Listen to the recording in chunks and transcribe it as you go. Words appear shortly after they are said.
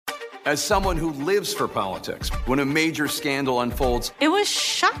As someone who lives for politics, when a major scandal unfolds, it was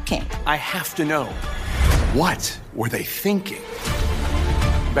shocking. I have to know, what were they thinking?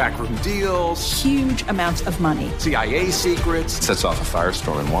 Backroom deals, huge amounts of money, CIA secrets, sets off a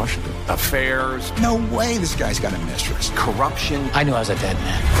firestorm in Washington, affairs. No way this guy's got a mistress. Corruption. I knew I was a dead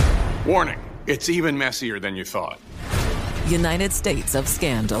man. Warning, it's even messier than you thought. United States of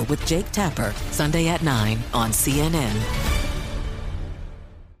Scandal with Jake Tapper, Sunday at 9 on CNN.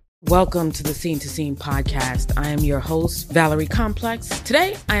 Welcome to the Scene to Scene podcast. I am your host, Valerie Complex.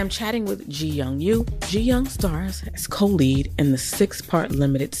 Today, I am chatting with Ji Young Yu. Ji Young stars as co-lead in the 6-part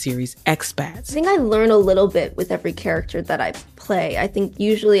limited series Expats. I think I learn a little bit with every character that I play. I think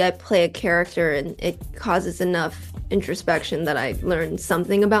usually I play a character and it causes enough introspection that I learn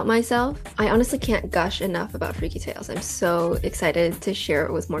something about myself. I honestly can't gush enough about Freaky Tales. I'm so excited to share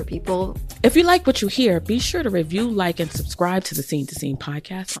it with more people. If you like what you hear, be sure to review, like, and subscribe to the Scene to Scene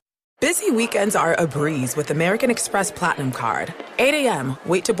podcast. Busy weekends are a breeze with American Express Platinum Card. 8 a.m.,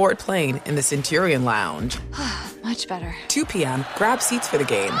 wait to board plane in the Centurion Lounge. Much better. 2 p.m., grab seats for the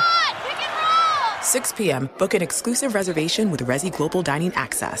game. 6 p.m., book an exclusive reservation with Resi Global Dining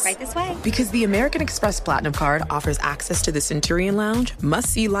Access. Right this way. Because the American Express Platinum Card offers access to the Centurion Lounge,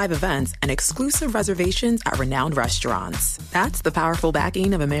 must-see live events, and exclusive reservations at renowned restaurants. That's the powerful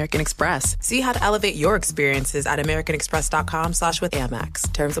backing of American Express. See how to elevate your experiences at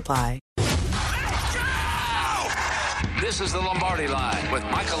americanexpress.com/withAmex. Terms apply. This is the Lombardi Line with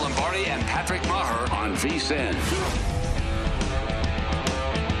Michael Lombardi and Patrick Maher on VSiN.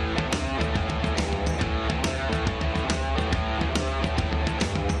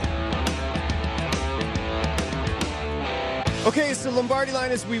 Okay, so Lombardi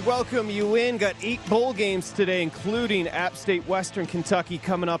Line, as we welcome you in, got 8 bowl games today, including App State Western Kentucky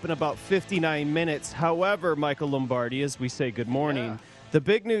coming up in about 59 minutes. However, Michael Lombardi, as we say good morning, the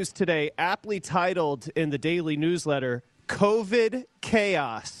big news today, aptly titled in the daily newsletter, COVID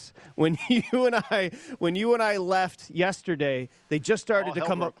Chaos. When you and I left yesterday, they just started to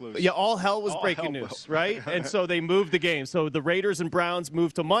come up. Yeah, all hell was breaking news, right? And so they moved the game. So the Raiders and Browns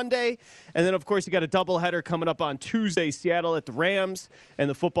moved to Monday, and then of course you got a doubleheader coming up on Tuesday. Seattle at the Rams and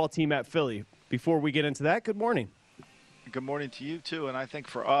the football team at Philly. Before we get into that, good morning. Good morning to you too, and I think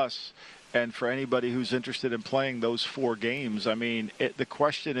for us. And for anybody who's interested in playing those 4 games, I mean, the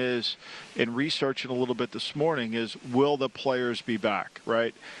question is, in researching a little bit this morning, is will the players be back,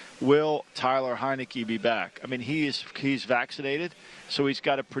 right? Will Tyler Heineke be back? I mean, he's vaccinated, so he's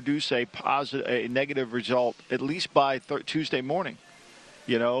got to produce a negative result at least by Tuesday morning.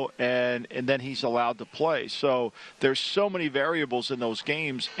 You know, and then he's allowed to play. So there's so many variables in those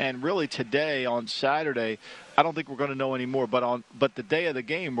games. And really today, on Saturday, I don't think we're going to know any more. But the day of the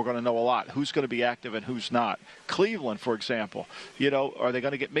game, we're going to know a lot. Who's going to be active and who's not. Cleveland, for example, you know, are they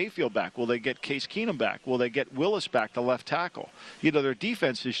going to get Mayfield back? Will they get Case Keenum back? Will they get Willis back, the left tackle? You know, their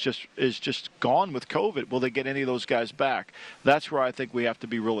defense is just gone with COVID. Will they get any of those guys back? That's where I think we have to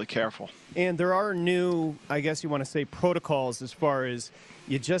be really careful. And there are new, I guess you want to say, protocols as far as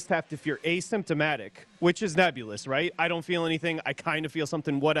you just have to, if you're asymptomatic, which is nebulous, right? I don't feel anything. I kind of feel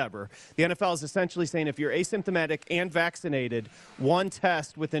something, whatever. The NFL is essentially saying if you're asymptomatic and vaccinated, one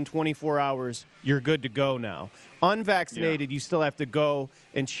test within 24 hours, you're good to go now. Unvaccinated, you still have to go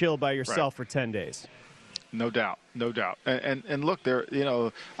and chill by yourself for 10 days. No doubt, no doubt. And look, there, you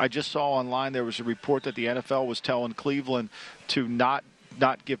know, I just saw online there was a report that the NFL was telling Cleveland to not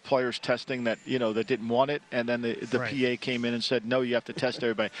give players testing that, you know, that didn't want it, and then the PA came in and said, no, you have to test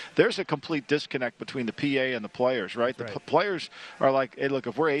everybody. There's a complete disconnect between the PA and the players, right? The players are like, hey, look,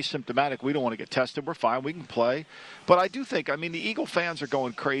 if we're asymptomatic, we don't want to get tested. We're fine. We can play. But I do think, I mean, the Eagle fans are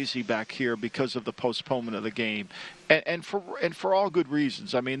going crazy back here because of the postponement of the game. And for all good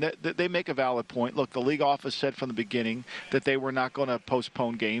reasons. I mean, they make a valid point. Look, the league office said from the beginning that they were not going to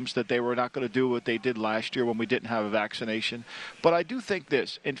postpone games, that they were not going to do what they did last year when we didn't have a vaccination. But I do think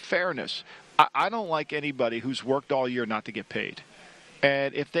this, in fairness, I don't like anybody who's worked all year not to get paid.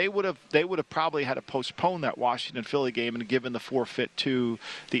 And if they would have probably had to postpone that Washington-Philly game and given the forfeit to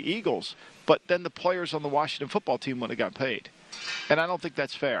the Eagles. But then the players on the Washington football team would have got paid. And I don't think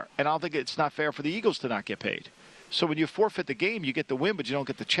that's fair. And I don't think it's not fair for the Eagles to not get paid. So when you forfeit the game, you get the win, but you don't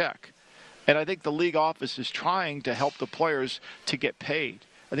get the check. And I think the league office is trying to help the players to get paid.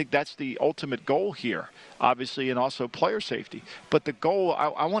 I think that's the ultimate goal here, obviously, and also player safety. But the goal,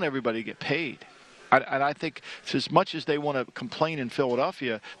 I want everybody to get paid. And I think as much as they want to complain in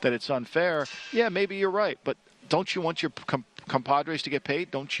Philadelphia that it's unfair, yeah, maybe you're right. But don't you want your compadres to get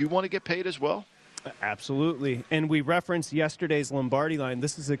paid? Don't you want to get paid as well? Absolutely. And we referenced yesterday's Lombardi line.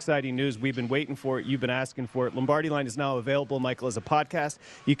 This is exciting news. We've been waiting for it. You've been asking for it. Lombardi line is now available, Michael, as a podcast.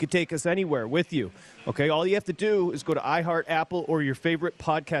 You could take us anywhere with you. Okay, all you have to do is go to iHeart, Apple, or your favorite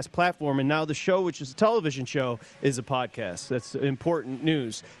podcast platform. And now the show, which is a television show, is a podcast. That's important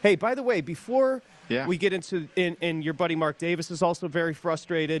news. Hey, by the way, before we get into and your buddy Mark Davis is also very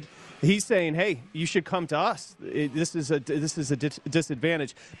frustrated. He's saying, hey, you should come to us. This is a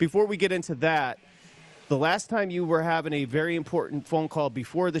disadvantage. Before we get into that, the last time you were having a very important phone call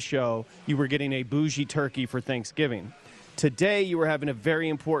before the show, you were getting a bougie turkey for Thanksgiving. Today, you were having a very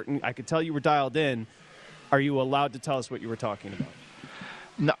important, I could tell you were dialed in. Are you allowed to tell us what you were talking about?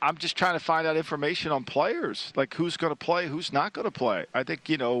 No, I'm just trying to find out information on players, like who's going to play, who's not going to play. I think,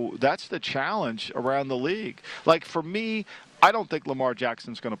 that's the challenge around the league. Like, for me, I don't think Lamar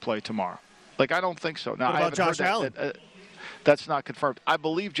Jackson's going to play tomorrow. Like, I don't think so. Now, what about Josh Allen? That's not confirmed. I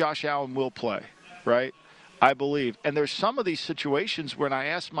believe Josh Allen will play, right? I believe. And there's some of these situations when I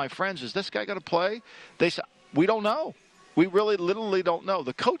ask my friends, is this guy going to play? They say, we don't know. We really literally don't know.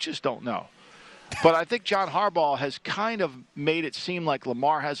 The coaches don't know. But I think John Harbaugh has kind of made it seem like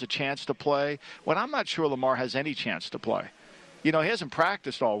Lamar has a chance to play, when I'm not sure Lamar has any chance to play. He hasn't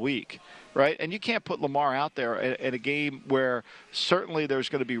practiced all week, right? And you can't put Lamar out there in a game where certainly there's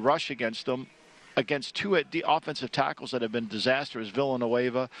going to be rush against him, against two offensive tackles that have been disastrous,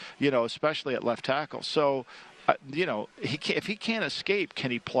 Villanueva, especially at left tackle. So, if he can't escape,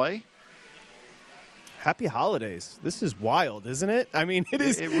 can he play? Happy holidays. This is wild, isn't it? I mean, it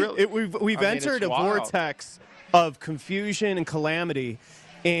is. We've entered a vortex of confusion and calamity,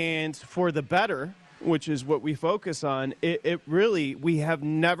 and for the better, which is what we focus on, I've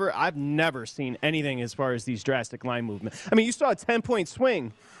never seen anything as far as these drastic line movements. I mean, you saw a 10-point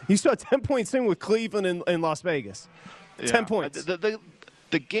swing. You saw a 10-point swing with Cleveland and Las Vegas. 10 points.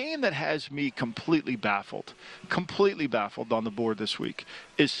 The game that has me completely baffled on the board this week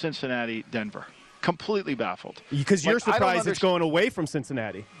is Cincinnati-Denver. Completely baffled. Because you're surprised it's going away from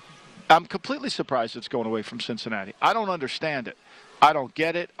Cincinnati. I'm completely surprised it's going away from Cincinnati. I don't understand it. I don't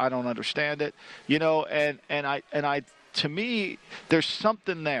get it. I don't understand it. To me, there's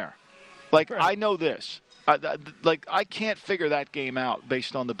something there. Like, right. I know this. I can't figure that game out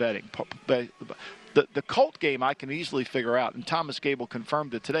based on the betting. The Colt game I can easily figure out, and Thomas Gable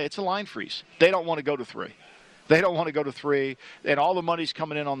confirmed it today. It's a line freeze. They don't want to go to 3. They don't want to go to 3, and all the money's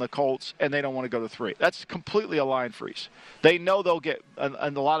coming in on the Colts, and they don't want to go to 3. That's completely a line freeze. They know they'll get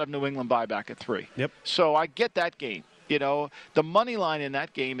a lot of New England buyback at 3. Yep. So I get that game. The money line in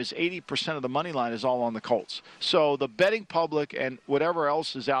that game is 80% of the money line is all on the Colts. So the betting public and whatever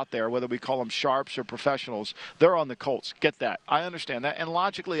else is out there, whether we call them sharps or professionals, they're on the Colts. Get that. I understand that. And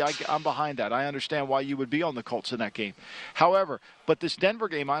logically, I'm behind that. I understand why you would be on the Colts in that game. However, but this Denver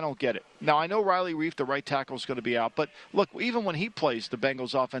game, I don't get it. Now, I know Riley Reif, the right tackle, is going to be out. But, look, even when he plays, the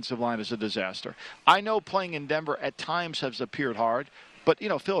Bengals' offensive line is a disaster. I know playing in Denver at times has appeared hard. But,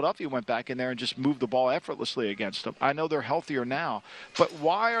 Philadelphia went back in there and just moved the ball effortlessly against them. I know they're healthier now. But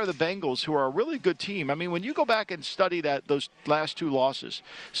why are the Bengals, who are a really good team, I mean, when you go back and study those last 2 losses,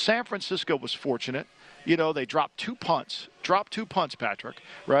 San Francisco was fortunate. They dropped 2 punts. Patrick,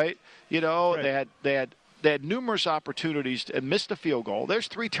 right? Right. They had numerous opportunities and missed a field goal. There's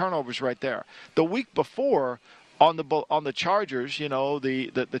 3 turnovers right there. The week before, on the Chargers,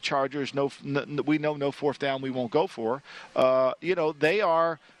 the Chargers, we know no 4th down we won't go for. They're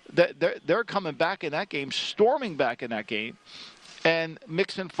coming back in that game, storming back in that game, and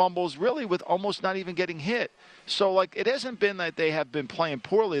mixing fumbles really with almost not even getting hit. So, it hasn't been that they have been playing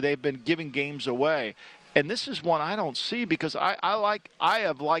poorly. They've been giving games away. And this is one I don't see because I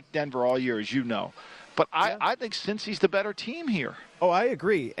have liked Denver all year, as you know. But I think Cincy's the better team here. Oh, I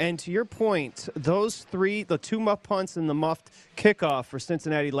agree. And to your point, those 3, the 2 muff punts and the muffed kickoff for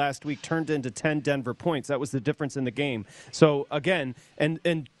Cincinnati last week turned into 10 Denver points. That was the difference in the game. So, again,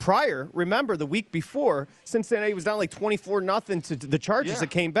 and prior, remember the week before, Cincinnati was down like 24-0 to the Chargers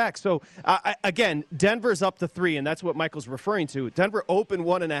that came back. So, again, Denver's up to 3, and that's what Michael's referring to. Denver opened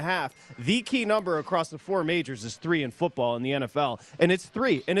 1.5. The key number across the 4 majors is 3 in football in the NFL. And it's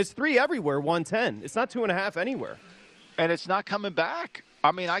 3. And it's 3 everywhere, 110. It's not 2.5 anywhere. And it's not coming back.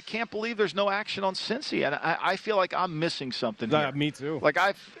 I mean, I can't believe there's no action on Cincy, and I feel like I'm missing something here. Me too.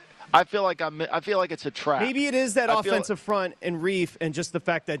 I feel like it's a trap. Maybe it is that offensive front and Reef, and just the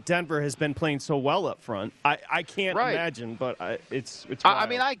fact that Denver has been playing so well up front. I can't imagine, but it's wild. I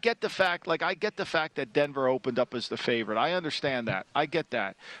mean, I get the fact that Denver opened up as the favorite. I understand that. I get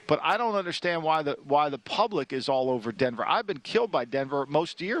that, but I don't understand why the public is all over Denver. I've been killed by Denver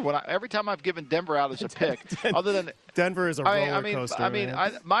most year. Every time I've given Denver out as a pick, other than Denver is a roller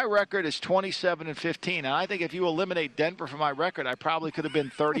coaster. My record is 27-15, and I think if you eliminate Denver from my record, I probably could have been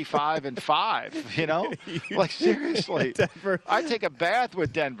 35-5. You know, like seriously, Denver. I take a bath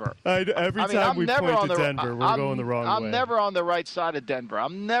with Denver. Every time we point to Denver, we're going the wrong way. I'm never on the right side of Denver.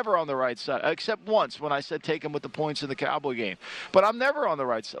 I'm never on the right side, except once when I said take him with the points in the Cowboy game. But I'm never on the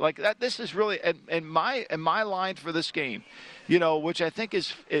right side. Like that. This is really and my line for this game, you know, which I think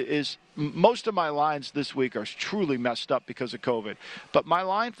is most of my lines this week are truly messed up because of COVID. But my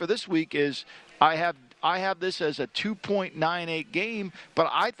line for this week is I have this as a 2.98 game, but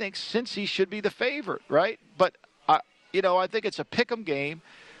I think Cincy should be the favorite, right? But I think it's a pick'em game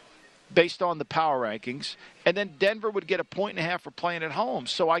based on the power rankings, and then Denver would get a 1.5 for playing at home.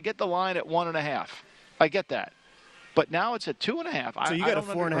 So I get the line at 1.5. I get that. But now it's at 2.5. So you got a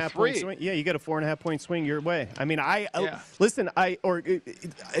 4.5 point swing. Yeah, you got a 4.5 point swing your way. I mean, listen.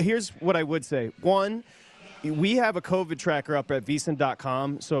 Here's what I would say. One, we have a COVID tracker up at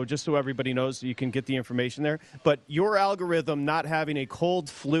vsin.com, so just so everybody knows, you can get the information there. But your algorithm not having a cold,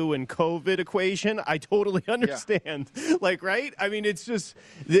 flu, and COVID equation, I totally understand. Yeah. Like, right? I mean, it's just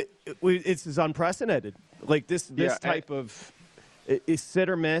it's unprecedented. Like this type of. Is hit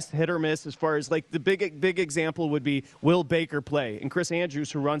or miss as far as like the big example would be will Baker play? And Chris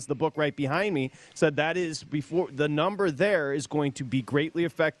Andrews, who runs the book right behind me, said that is before the number there is going to be greatly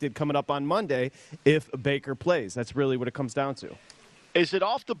affected coming up on Monday if Baker plays. That's really what it comes down to. Is it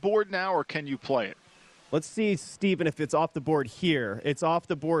off the board now or can you play it? Let's see, Stephen, if it's off the board here. It's off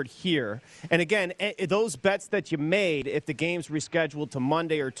the board here. And again, those bets that you made, if the game's rescheduled to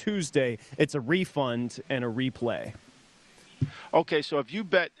Monday or Tuesday, it's a refund and a replay. Okay, so if you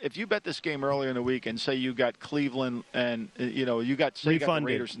bet this game earlier in the week and say you got Cleveland and you got the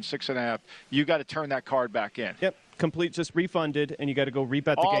Raiders in 6.5, you got to turn that card back in. Yep, complete, just refunded, and you got to go rebet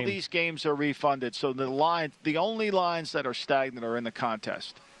the game. All these games are refunded, so the only lines that are stagnant are in the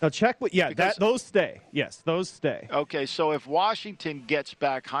contest. Now check those stay. Yes, those stay. Okay, so if Washington gets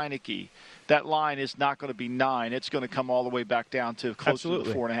back Heineke, that line is not going to be 9. It's going to come all the way back down to close to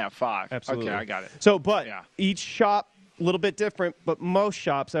the 4.5, 5. Absolutely. Okay, I got it. So, each shop. A little bit different, but most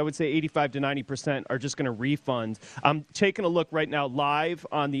shops, I would say 85 to 90% are just going to refund. I'm taking a look right now live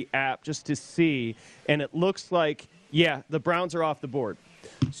on the app just to see, and it looks like, the Browns are off the board.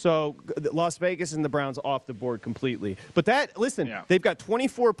 So Las Vegas and the Browns off the board completely. But they've got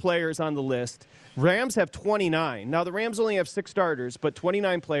 24 players on the list. Rams have 29. Now, the Rams only have 6 starters, but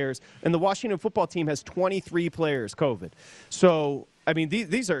 29 players. And the Washington football team has 23 players COVID. So, I mean,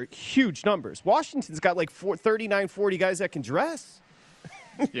 these are huge numbers. Washington's got like 39, 40 guys that can dress.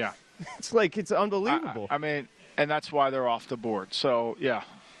 Yeah. It's unbelievable. I mean, and that's why they're off the board. So, yeah.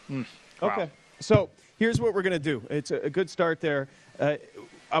 Wow. Okay. So here's what we're going to do. It's a good start there.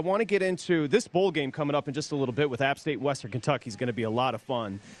 I want to get into this bowl game coming up in just a little bit with App State, Western Kentucky is going to be a lot of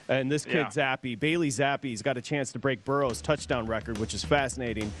fun. And this kid, Bailey Zappe's got a chance to break Burrow's touchdown record, which is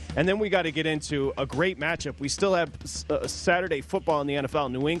fascinating. And then we got to get into a great matchup. We still have Saturday football in the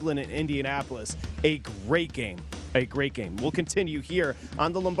NFL, New England and Indianapolis. A great game. We'll continue here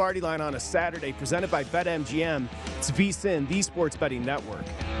on the Lombardi Line on a Saturday, presented by BetMGM. It's VSiN, the Sports Betting Network.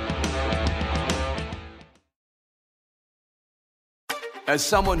 As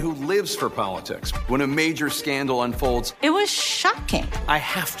someone who lives for politics, when a major scandal unfolds, it was shocking. I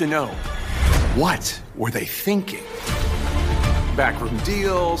have to know, what were they thinking? Backroom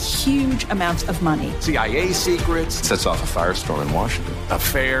deals, huge amounts of money, CIA secrets, sets off a firestorm in Washington,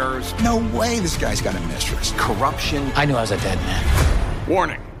 affairs. No way this guy's got a mistress. Corruption. I knew I was a dead man.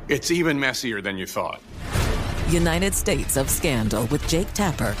 Warning, it's even messier than you thought. United States of Scandal with Jake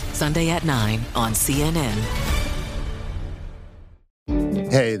Tapper, Sunday at 9 on CNN.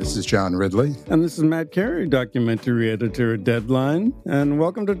 Hey, this is John Ridley. And this is Matt Carey, documentary editor at Deadline. And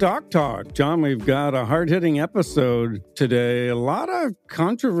welcome to Talk Talk. John, we've got a hard-hitting episode today. A lot of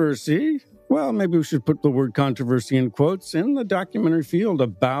controversy. Well, maybe we should put the word controversy in quotes in the documentary field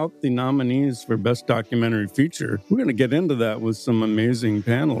about the nominees for Best Documentary Feature. We're going to get into that with some amazing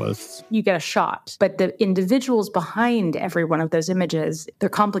panelists. You get a shot, but the individuals behind every one of those images, they're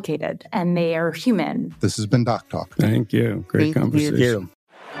complicated and they are human. This has been Doc Talk. Thank you. Great conversation. Thank you.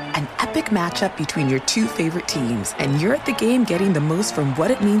 An epic matchup between your two favorite teams, and you're at the game getting the most from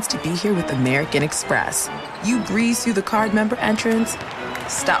what it means to be here with American Express. You breeze through the card member entrance,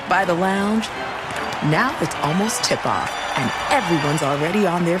 Stop by the lounge. Now it's almost tip-off, and everyone's already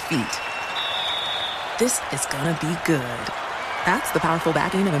on their feet. This is gonna be good. That's the powerful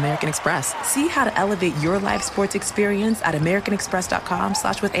backing of American Express. See how to elevate your live sports experience at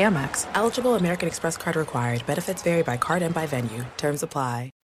americanexpress.com/withAmex. Eligible American Express card required. Benefits vary by card and by venue. Terms apply.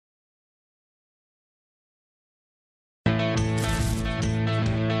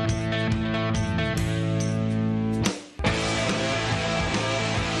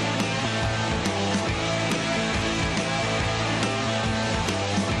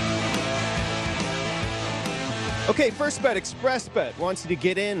 Okay, First Bet Express Bet wants you to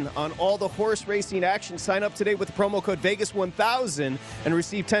get in on all the horse racing action. Sign up today with the promo code Vegas1000 and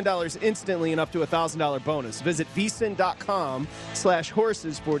receive $10 instantly and up to a $1,000 bonus. Visit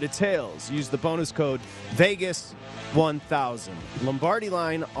vsin.com/horses for details. Use the bonus code Vegas1000. Lombardi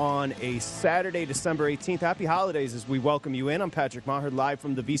line on a Saturday, December 18th. Happy holidays as we welcome you in. I'm Patrick Maher, live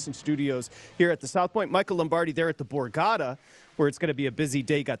from the VSiN studios here at the South Point. Michael Lombardi there at the Borgata, where it's going to be a busy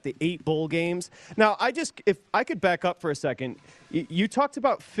day. Got the 8 bowl games. Now, if I could back up for a second, you talked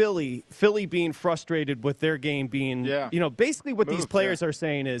about Philly being frustrated with their game being, basically what these players are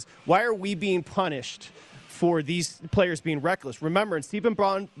saying is, why are we being punished for these players being reckless? Remember, and Stephen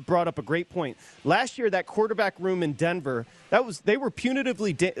Braun brought up a great point. Last year, that quarterback room in Denver, they were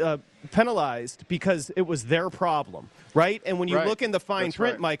punitively penalized because it was their problem, right? And when you look in the fine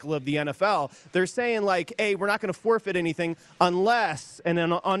print, Michael, of the NFL, they're saying like, hey, we're not going to forfeit anything unless, and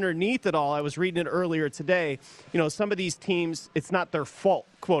then underneath it all, I was reading it earlier today, some of these teams, it's not their fault,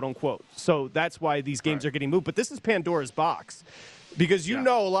 quote unquote. So that's why these games are getting moved. But this is Pandora's box. Because a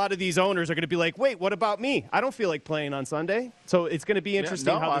lot of these owners are going to be like, wait, what about me? I don't feel like playing on Sunday. So it's going to be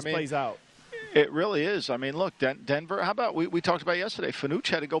interesting how this plays out. It really is. I mean, look, Denver, how about we talked about yesterday, Fanucci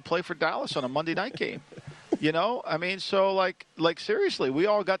had to go play for Dallas on a Monday night game. I mean, so like seriously, we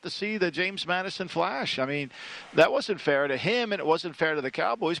all got to see the James Madison flash. I mean, that wasn't fair to him, and it wasn't fair to the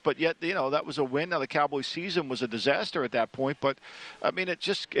Cowboys, but yet, that was a win. Now, the Cowboys season was a disaster at that point, but I mean,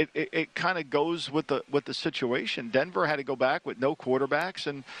 it kind of goes with the situation. Denver had to go back with no quarterbacks,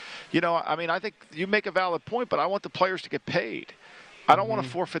 and, I mean, I think you make a valid point, but I want the players to get paid. I don't want to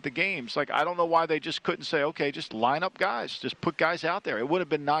forfeit the games. Like, I don't know why they just couldn't say, okay, just line up guys, just put guys out there. It wouldn't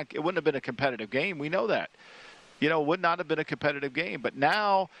have been a competitive game. We know that. It would not have been a competitive game. But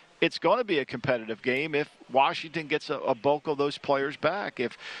now it's going to be a competitive game if Washington gets a bulk of those players back.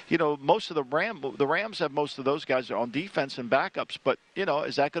 If, most of the Rams have most of those guys on defense and backups. But,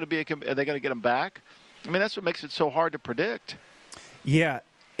 is that going to be are they going to get them back? I mean, that's what makes it so hard to predict. Yeah.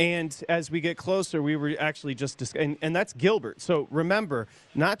 And as we get closer, we were actually just discussing, and that's Gilbert. So remember,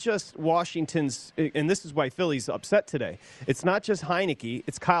 not just Washington's, and this is why Philly's upset today. It's not just Heineke,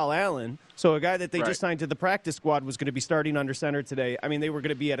 it's Kyle Allen. So a guy that they just signed to the practice squad was going to be starting under center today. I mean, they were going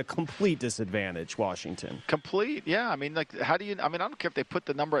to be at a complete disadvantage, Washington. Complete, yeah. I mean, I don't care if they put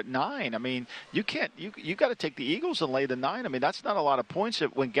the number at 9. I mean, you can't, you got to take the Eagles and lay the 9. I mean, that's not a lot of points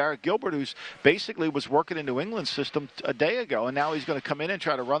when Garrett Gilbert, who's basically was working in New England's system a day ago, and now he's going to come in and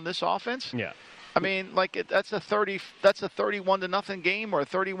try to run this offense. Yeah. I mean, that's a 31-0 game or a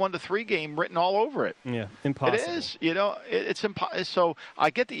 31-3 game written all over it. Yeah, impossible. It is. It's impossible. So I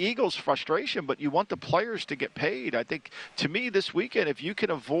get the Eagles' frustration, but you want the players to get paid. I think, to me, this weekend, if you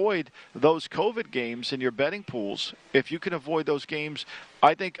can avoid those COVID games in your betting pools, if you can avoid those games,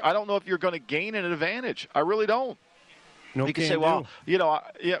 I don't know if you're going to gain an advantage. I really don't. You can say, well,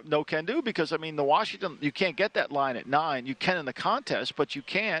 no can do, because, I mean, the Washington, you can't get that line at 9. You can in the contest, but you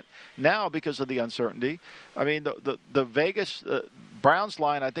can't now because of the uncertainty. I mean, the Vegas Browns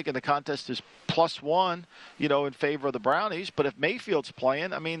line, I think, in the contest is +1, in favor of the Brownies. But if Mayfield's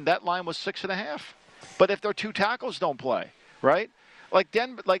playing, I mean, that line was 6.5. But if their 2 tackles don't play, right? Like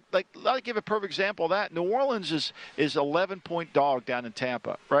Denver, I'll give a perfect example of that. New Orleans is 11-point dog down in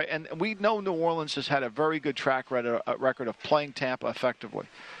Tampa, right? And we know New Orleans has had a very good track record of playing Tampa effectively,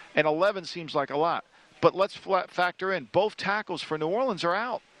 and 11 seems like a lot. But let's factor in both tackles for New Orleans are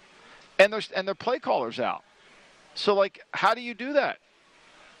out, and their play caller's out. So, how do you do that?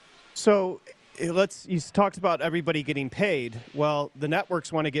 So you talked about everybody getting paid. Well, the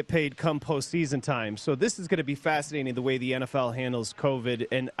networks want to get paid come postseason time. So this is going to be fascinating, the way the NFL handles COVID.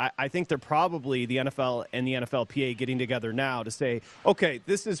 And I think they're probably, the NFL and the NFLPA, getting together now to say, okay,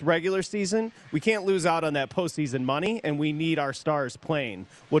 this is regular season. We can't lose out on that postseason money, and we need our stars playing.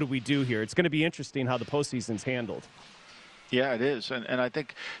 What do we do here? It's going to be interesting how the postseason's handled. Yeah, it is. And I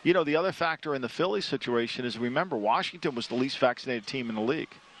think, the other factor in the Philly situation is, remember, Washington was the least vaccinated team in the league.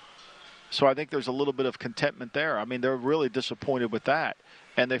 So I think there's a little bit of contentment there. I mean, they're really disappointed with that,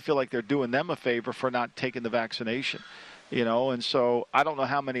 and they feel like they're doing them a favor for not taking the vaccination. And so I don't know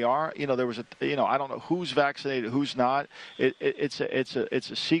how many are. There was I don't know who's vaccinated, who's not. It's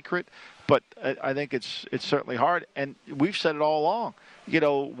a secret, but I think it's certainly hard. And we've said it all along.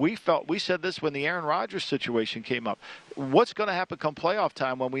 We said this when the Aaron Rodgers situation came up. What's going to happen come playoff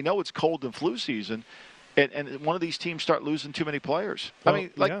time when we know it's cold and flu season? And one of these teams start losing too many players.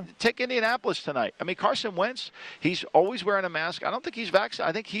 Well, take Indianapolis tonight. Carson Wentz, he's always wearing a mask. I don't think he's vaccinated.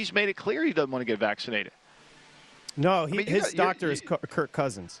 I think he's made it clear he doesn't want to get vaccinated. No, his doctor is Kirk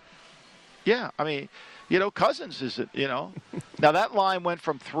Cousins. Yeah, Cousins is it, Now that line went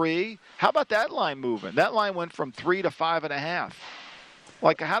from 3. How about that line moving? That line went from 3 to 5.5.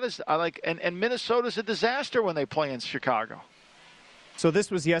 And Minnesota's a disaster when they play in Chicago. So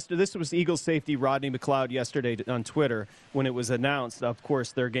this was Eagles safety Rodney McLeod yesterday on Twitter when it was announced, of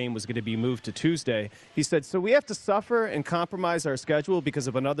course, their game was going to be moved to Tuesday. He said, so we have to suffer and compromise our schedule because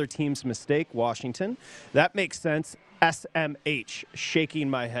of another team's mistake, Washington. That makes sense. SMH. Shaking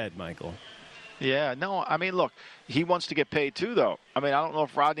my head, Michael. Yeah, no, look, he wants to get paid too, though. I don't know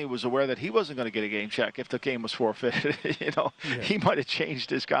if Rodney was aware that he wasn't going to get a game check if the game was forfeited. He might have changed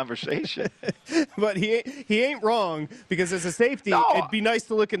his conversation. But he ain't wrong, because as a safety, it'd be nice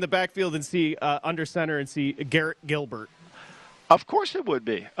to look in the backfield and see under center and see Garrett Gilbert. Of course it would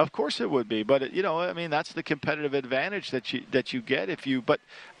be. But, that's the competitive advantage that you get if you – but,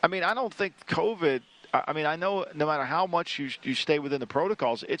 I don't think COVID – I know no matter how much you stay within the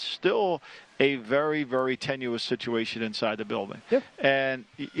protocols, it's still a very, very tenuous situation inside the building. Yep. And,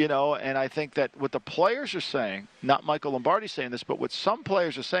 and I think that what the players are saying, not Michael Lombardi saying this, but what some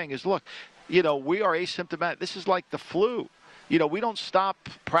players are saying is, look, we are asymptomatic. This is like the flu. We don't stop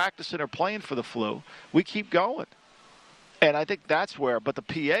practicing or playing for the flu. We keep going. And I think that's where, but the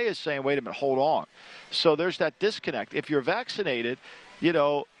PA is saying, wait a minute, hold on. So there's that disconnect. If you're vaccinated,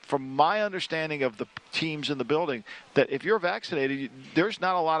 from my understanding of the teams in the building, that if you're vaccinated, there's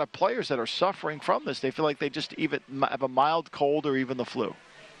not a lot of players that are suffering from this. They feel like they just even have a mild cold or even the flu.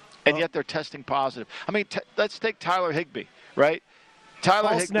 And yet they're testing positive. Let's take Tyler Higbee, right?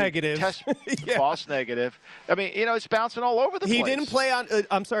 False negative. False negative. It's bouncing all over the place. He didn't play on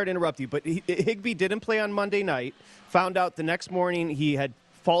I'm sorry to interrupt you, but Higbee didn't play on Monday night. Found out the next morning he had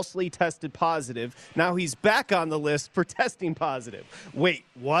falsely tested positive. Now he's back on the list for testing positive. Wait,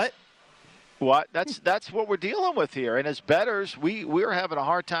 what? What? That's what we're dealing with here. And as bettors, we're having a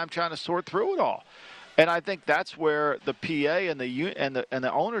hard time trying to sort through it all. And I think that's where the PA and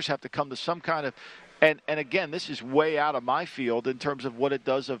the owners have to come to some kind of and again, this is way out of my field in terms of what it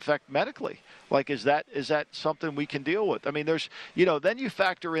does affect medically. Is that something we can deal with? There's then you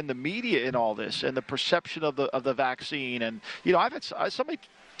factor in the media in all this and the perception of the vaccine, and I've had somebody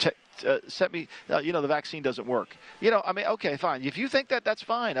sent me the vaccine doesn't work. Okay, fine. If you think that's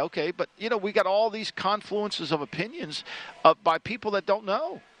fine, okay, but we got all these confluences of opinions by people that don't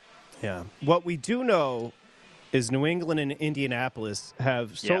know. Yeah. What we do know is New England and Indianapolis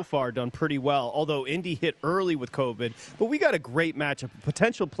have so far done pretty well, although Indy hit early with COVID. But we got a great matchup, a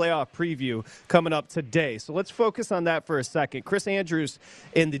potential playoff preview coming up today. So let's focus on that for a second. Chris Andrews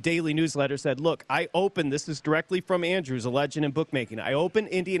in the Daily Newsletter said, look, this is directly from Andrews, a legend in bookmaking. I opened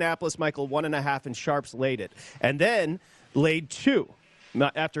Indianapolis, Michael, 1.5, and Sharps laid it. And then laid 2.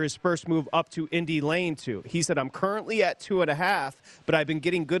 After his first move up to Indy lane 2. He said, I'm currently at 2.5, but I've been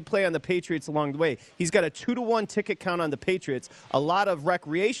getting good play on the Patriots along the way. He's got a 2-to-1 ticket count on the Patriots. A lot of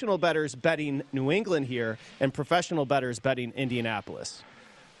recreational bettors betting New England here and professional bettors betting Indianapolis.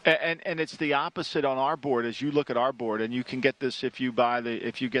 And it's the opposite on our board. As you look at our board, and you can get this if you sign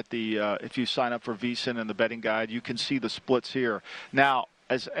up for VSiN and the betting guide, you can see the splits here. Now,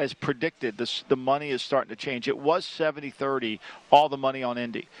 as predicted, the money is starting to change. It was 70-30, all the money on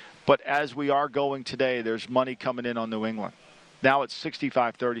Indy. But as we are going today, there's money coming in on New England. Now it's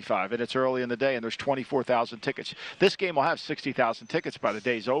 65-35, and it's early in the day, and there's 24,000 tickets. This game will have 60,000 tickets by the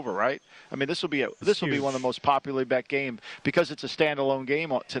day's over, right? This will be one of the most popularly bet games because it's a standalone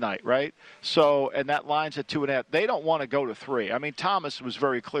game tonight, right? So, and that line's at 2.5. They don't want to go to 3. Thomas was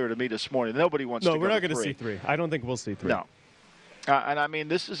very clear to me this morning. Nobody wants to go to 3. No, we're not going to see 3. I don't think we'll see 3. No.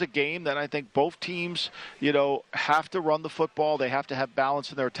 This is a game that I think both teams, have to run the football. They have to have balance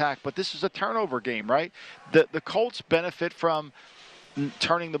in their attack. But this is a turnover game, right? The Colts benefit from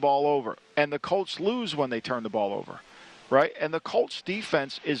turning the ball over. And the Colts lose when they turn the ball over, right? And the Colts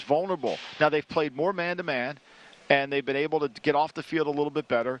defense is vulnerable. Now, they've played more man-to-man, and they've been able to get off the field a little bit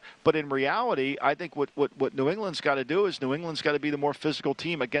better. But in reality, I think what New England's got to do is New England's got to be the more physical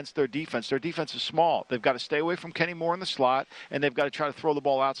team against their defense. Their defense is small. They've got to stay away from Kenny Moore in the slot, and they've got to try to throw the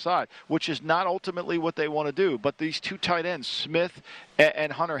ball outside, which is not ultimately what they want to do. But these two tight ends, Smith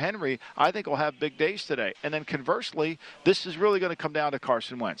And Hunter Henry, I think, will have big days today. And then conversely, this is really going to come down to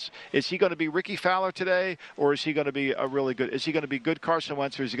Carson Wentz. Is he going to be Ricky Fowler today, or is he going to be is he going to be good Carson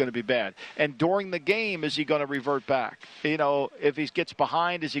Wentz, or is he going to be bad? And during the game, is he going to revert back? If he gets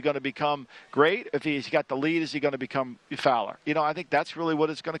behind, is he going to become great? If he's got the lead, is he going to become Fowler? I think that's really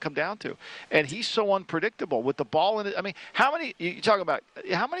what it's going to come down to. And he's so unpredictable with the ball in it. I mean, how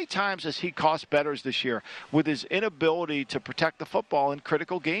many times has he cost bettors this year with his inability to protect the football in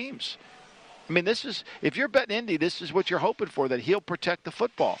critical games? I mean, if you're betting Indy, this is what you're hoping for, that he'll protect the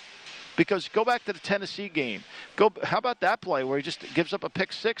football. Because go back to the Tennessee game. How about that play where he just gives up a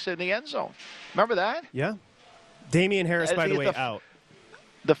pick six in the end zone? Remember that? Yeah. Damian Harris, by the way, out.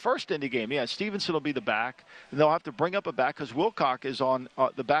 The first Indy game, yeah, Stevenson will be the back. And they'll have to bring up a back because Wilcock is on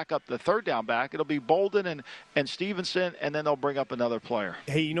the backup, the third down back. It'll be Bolden and Stevenson, and then they'll bring up another player.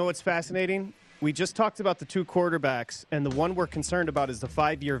 Hey, you know what's fascinating? We just talked about the two quarterbacks, and the one we're concerned about is the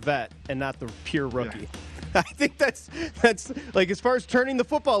 5-year vet and not the pure rookie. Yeah. I think that's like, as far as turning the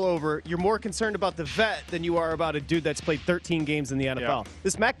football over, you're more concerned about the vet than you are about a dude that's played 13 games in the NFL. Yeah.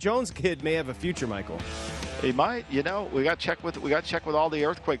 This Mac Jones kid may have a future, Michael. He might. We got to check with all the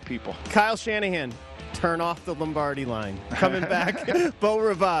earthquake people. Kyle Shanahan, turn off the Lombardi line. Coming back, Beau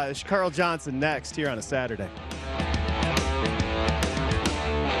Rivage, Carl Johnson next here on a Saturday.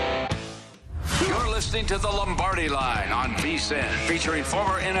 You're listening to the Lombardi Line on VSiN, featuring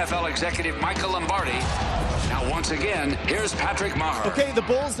former NFL executive Michael Lombardi. Now, once again, here's Patrick Maher. Okay, the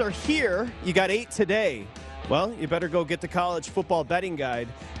Bulls are here. You got 8 today. Well, you better go get the college football betting guide,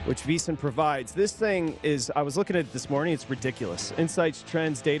 which VSiN provides. This thing is, I was looking at it this morning, it's ridiculous. Insights,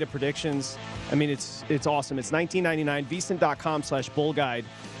 trends, data, predictions. I mean, it's awesome. It's $19.99, VSiN.com/bull guide.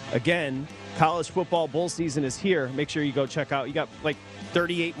 Again, college football bowl season is here. Make sure you go check out. You got like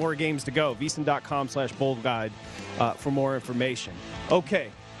 38 more games to go. VSiN.com/bull guide for more information. Okay.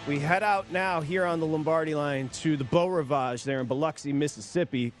 We head out now here on the Lombardi Line to the Beau Rivage there in Biloxi,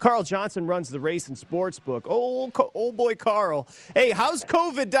 Mississippi. Carl Johnson runs the Race and Sports Book. Old boy Carl. Hey, how's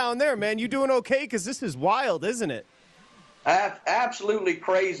COVID down there, man? You doing okay? Because this is wild, isn't it? Absolutely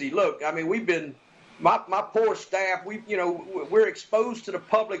crazy. Look, I mean, we've been my poor staff. We're exposed to the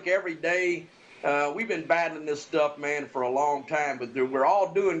public every day. We've been battling this stuff, man, for a long time. But we're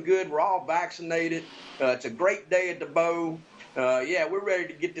all doing good. We're all vaccinated. It's a great day at the Beau. We're ready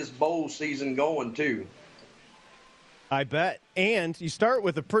to get this bowl season going, too. I bet. And you start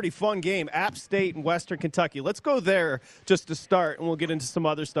with a pretty fun game, App State and Western Kentucky. Let's go there just to start, and we'll get into some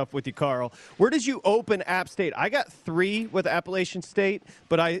other stuff with you, Carl. Where did you open App State? I got 3 with Appalachian State,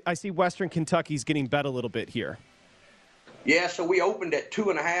 but I see Western Kentucky's getting bet a little bit here. Yeah, so we opened at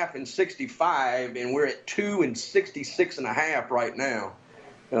 2.5 and 65, and we're at 2 and 66.5 right now.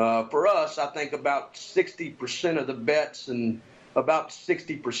 For us, I think about 60% of the bets and about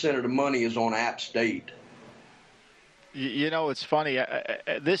 60% of the money is on App State. It's funny.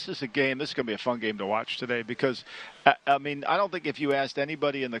 This is a game. This is going to be a fun game to watch today because, I don't think if you asked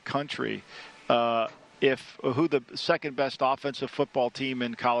anybody in the country who the second best offensive football team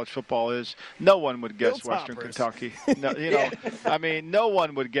in college football is, no one would guess Western Kentucky. No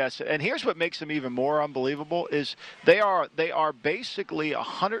one would guess it. And here's what makes them even more unbelievable is they are basically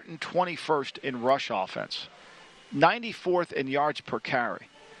 121st in rush offense, 94th in yards per carry.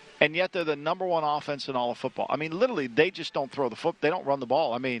 And yet they're the number 1 offense in all of football. I mean, literally, they just don't throw the foot. They don't run the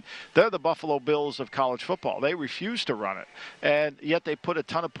ball. I mean, they're the Buffalo Bills of college football. They refuse to run it. And yet they put a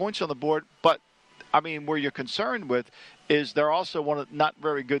ton of points on the board. But where you're concerned with is they're also not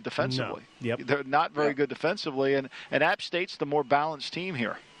very good defensively. No. Yep. They're not very good defensively, and App State's the more balanced team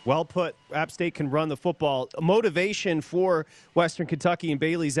here. Well put. App State can run the football. Motivation for Western Kentucky and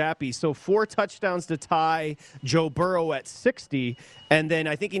Bailey Zappi. So 4 touchdowns to tie Joe Burrow at 60, and then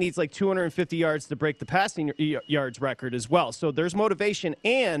I think he needs like 250 yards to break the passing yards record as well. So there's motivation,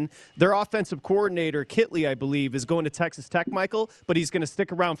 and their offensive coordinator, Kitley, I believe, is going to Texas Tech, Michael, but he's going to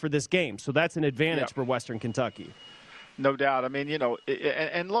stick around for this game. So that's an advantage for Western Kentucky. No doubt.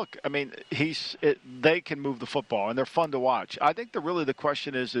 And look, they can move the football, and they're fun to watch. I think the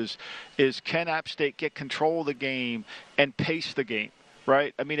question is can App State get control of the game and pace the game,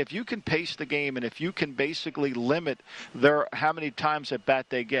 right? If you can pace the game and if you can basically limit how many times at bat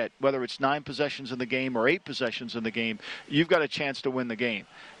they get, whether it's 9 possessions in the game or 8 possessions in the game, you've got a chance to win the game.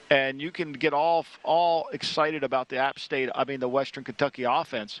 and you can get all excited about the Western Kentucky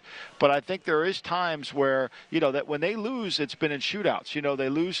offense. But I think there is times where, that when they lose, it's been in shootouts. They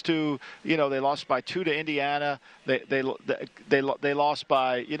lose to, they lost by 2 to Indiana. They lost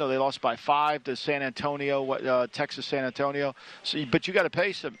by, they lost by 5 to San Antonio, Texas San Antonio. So, but you got to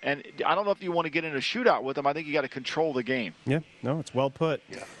pace them. And I don't know if you want to get in a shootout with them. I think you got to control the game. Yeah, no, it's well put.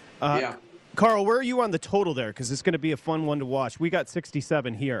 Yeah. Carl, where are you on the total there? Because it's going to be a fun one to watch. We got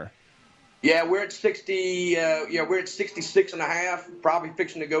 67 here. Yeah, we're at 60. We're at 66.5. Probably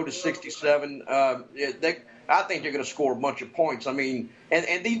fixing to go to 67. I think they're going to score a bunch of points. I mean,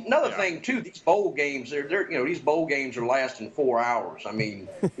 another thing too. These bowl games, these bowl games are lasting 4 hours. I mean,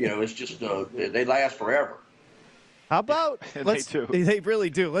 it's just they last forever. How about they really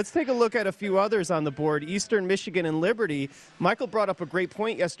do. Let's take a look at a few others on the board. Eastern Michigan and Liberty. Michael brought up a great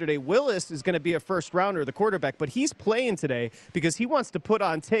point yesterday. Willis is going to be a first-rounder, the quarterback, but he's playing today because he wants to put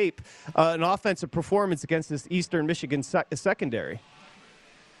on tape an offensive performance against this Eastern Michigan secondary.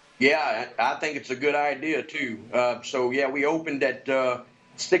 Yeah, I think it's a good idea, too. We opened at 6.5,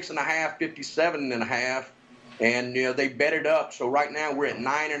 57.5, and they bet it up. So right now we're at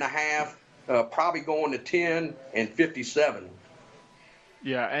 9.5. Probably going to 10 and 57.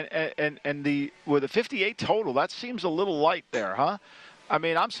 Yeah, and with a 58 total, that seems a little light there, huh? I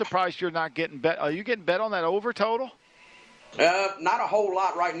mean, I'm surprised you're not getting bet. Are you getting bet on that over total? Not a whole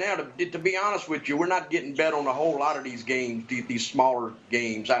lot right now. To be honest with you, we're not getting bet on a whole lot of these games, these smaller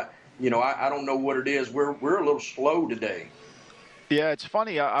games. I don't know what it is. We're a little slow today. Yeah, it's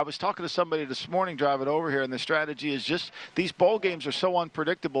funny. I was talking to somebody this morning driving over here, and the strategy is just these bowl games are so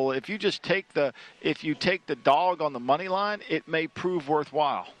unpredictable. If you just take the dog on the money line, it may prove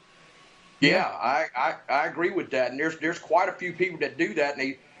worthwhile. Yeah, I agree with that. And there's quite a few people that do that,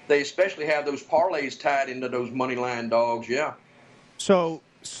 and they especially have those parlays tied into those money line dogs. Yeah. So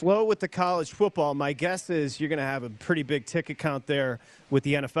slow with the college football. My guess is you're going to have a pretty big ticket count there with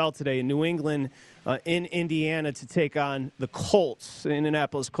the NFL today in New England. In Indiana to take on the Colts.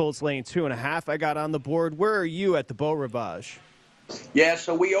 Indianapolis Colts laying 2.5. I got on the board. Where are you at the Beau Rivage? Yeah,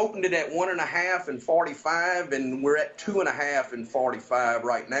 so we opened it at 1.5 and 45, and we're at 2.5 and 45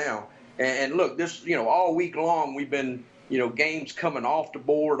 right now. And look, this all week long we've been games coming off the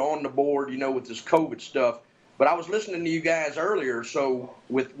board, on the board, with this COVID stuff. But I was listening to you guys earlier, so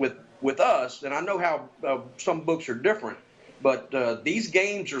with us, and I know how some books are different. But these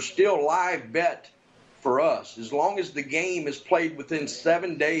games are still live bet for us. As long as the game is played within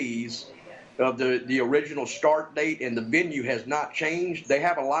 7 days of the original start date and the venue has not changed, they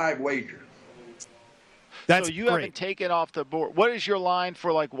have a live wager. That's so you great. Haven't taken off the board. What is your line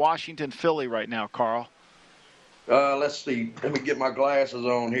for like Washington, Philly right now, Carl? Let's see. Let me get my glasses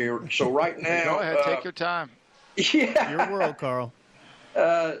on here. So right now. Go ahead. Take your time. Yeah. Your world, Carl.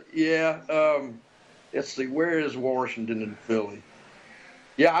 Let's see, where is Washington and Philly?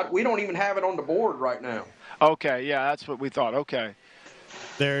 Yeah, we don't even have it on the board right now. Okay, yeah, that's what we thought. Okay.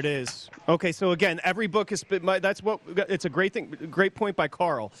 There it is. Okay, so again, every book is it's a great thing, great point by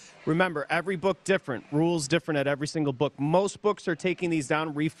Carl. Remember, every book different, rules different at every single book. Most books are taking these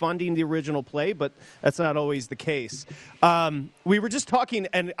down, refunding the original play, but that's not always the case. We were just talking,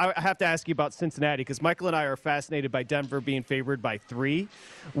 and I have to ask you about Cincinnati because Michael and I are fascinated by Denver being favored by 3.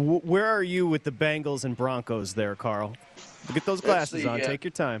 Where are you with the Bengals and Broncos there, Carl? Get those glasses on. Take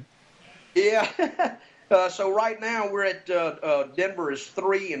your time. Yeah. So right now we're at Denver is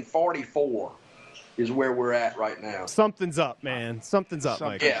 3 and 44 is where we're at right now. Something's up, man. Something's up,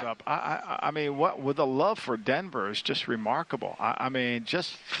 Mike. Something's up. I mean, what with the love for Denver is just remarkable. I mean,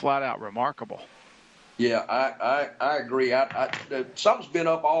 just flat out remarkable. Yeah, I agree. Something's been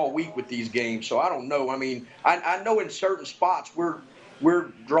up all week with these games, so I don't know. I mean, I know in certain spots we're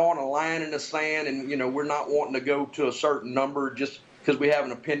drawing a line in the sand, and we're not wanting to go to a certain number just because we have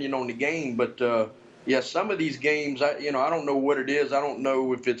an opinion on the game, but. Yeah, some of these games, I don't know what it is. I don't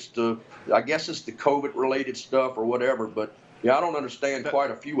know if it's I guess it's the COVID-related stuff or whatever. But, yeah, I don't understand quite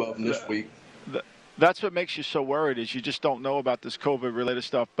a few of them this week. That's what makes you so worried is you just don't know about this COVID-related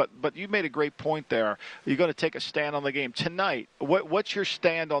stuff. But you made a great point there. You're going to take a stand on the game. Tonight, what's your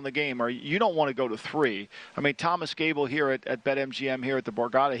stand on the game? You don't want to go to 3. I mean, Thomas Gable here at BetMGM here at the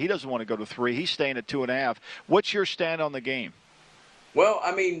Borgata, he doesn't want to go to 3. He's staying at 2.5. What's your stand on the game? Well,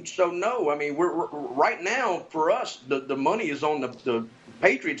 I mean, we're right now for us, the money is on the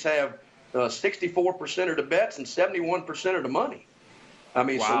Patriots have 64% of the bets and 71% of the money. I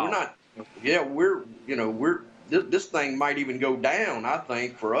mean, wow. So we're not, this thing might even go down, I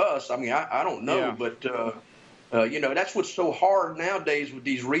think, for us. I mean, I don't know, but, that's what's so hard nowadays with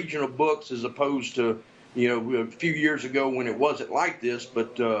these regional books as opposed to, a few years ago when it wasn't like this.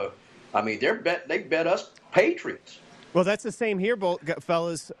 But I mean, they bet us Patriots. Well, that's the same here,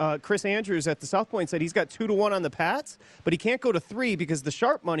 fellas. Chris Andrews at the South Point said he's got 2-1 on the Pats, but he can't go to 3 because the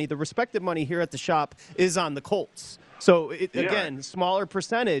sharp money, the respected money here at the shop, is on the Colts. So, again, smaller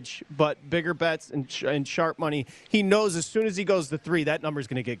percentage, but bigger bets and sharp money. He knows as soon as he goes to 3, that number's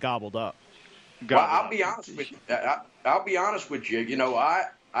going to get gobbled up. Well, I'll be honest with you. I'll be honest with you.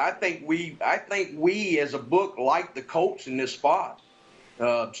 I think we as a book like the Colts in this spot.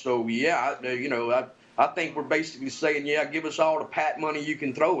 I think we're basically saying, give us all the Pat money you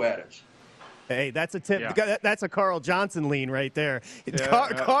can throw at us. Hey, that's a tip. Yeah. That's a Carl Johnson lean right there. Yeah,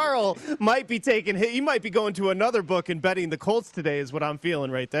 Carl might be he might be going to another book and betting the Colts today is what I'm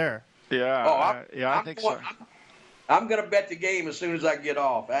feeling right there. Yeah, I think so. I'm going to bet the game as soon as I get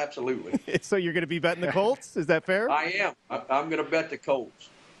off. Absolutely. So you're going to be betting the Colts? Is that fair? I am. I'm going to bet the Colts.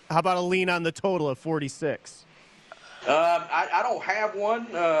 How about a lean on the total of 46? I don't have one.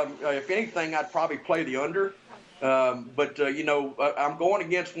 If anything, I'd probably play the under. But I'm going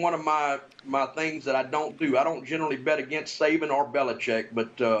against one of my things that I don't do. I don't generally bet against Saban or Belichick,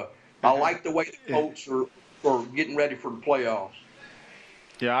 but I like the way the Colts are getting ready for the playoffs.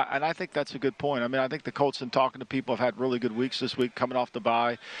 Yeah, and I think that's a good point. I mean, I think the Colts, in talking to people, have had really good weeks this week coming off the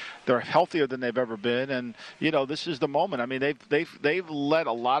bye. They're healthier than they've ever been, and this is the moment. I mean, they've let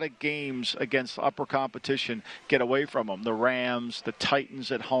a lot of games against upper competition get away from them. The Rams, the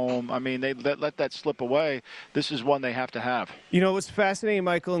Titans at home. I mean, they let that slip away. This is one they have to have. What's fascinating,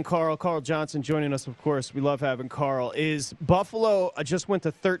 Michael and Carl Johnson joining us, of course. We love having Carl. Is Buffalo just went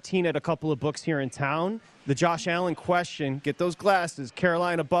to 13 at a couple of books here in town. The Josh Allen question, get those glasses.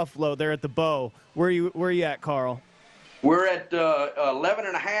 Carolina, Buffalo, they're at the Bow. Where are you at, Carl? We're at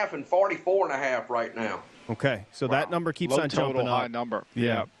 11.5 and 44.5 right now. Okay, so that number keeps on jumping up. High number.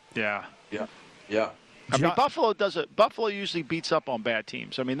 Yeah. I mean, Buffalo usually beats up on bad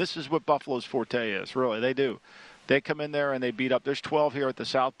teams. I mean, this is what Buffalo's forte is, really. They do. They come in there and they beat up. There's 12 here at the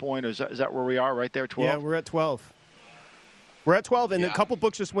South Point. Is that where we are, right there, 12? Yeah, we're at 12. We're at 12, and a couple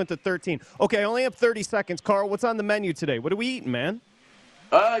books just went to 13. Okay, I only have 30 seconds. Carl, what's on the menu today? What are we eating, man?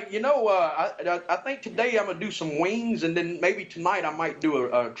 I think today I'm going to do some wings, and then maybe tonight I might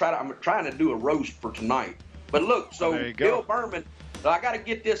do I'm trying to do a roast for tonight. But look, so Bill Berman, I got to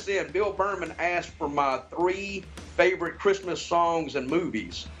get this in. Bill Berman asked for my 3 favorite Christmas songs and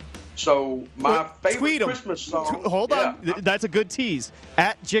movies. So my favorite Christmas song. Hold on, that's a good tease.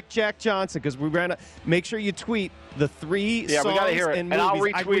 At Jick Jack Johnson, because we ran. Make sure you tweet the 3 songs we gotta hear it. and movies. I'll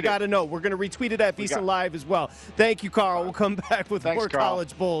retweet we got to know. We're going to retweet it at VSiN Live as well. Thank you, Carl. We'll come back with more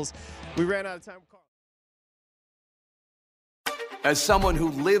College Bulls. We ran out of time. As someone who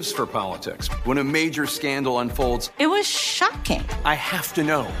lives for politics, when a major scandal unfolds, it was shocking. I have to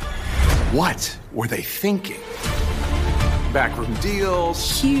know, what were they thinking? Backroom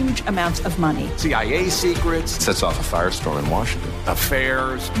deals, huge amounts of money, CIA secrets, sets off a firestorm in Washington,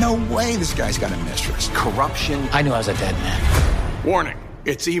 affairs. No way this guy's got a mistress. Corruption. I knew I was a dead man. Warning,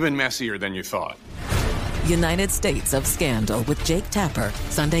 it's even messier than you thought. United States of Scandal with Jake Tapper,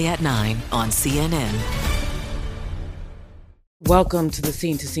 Sunday at 9 on CNN. Welcome to the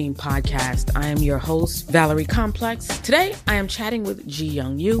Scene to Scene podcast. I am your host, Valerie Complex. Today, I am chatting with Ji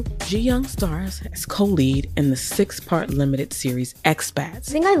Young Yu. Ji Young stars as co-lead in the 6-part limited series Expats.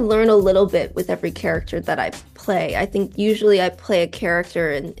 I think I learn a little bit with every character that I play. I think usually I play a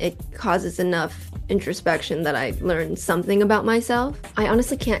character and it causes enough introspection that I learn something about myself. I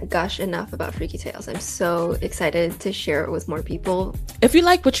honestly can't gush enough about Freaky Tales. I'm so excited to share it with more people. If you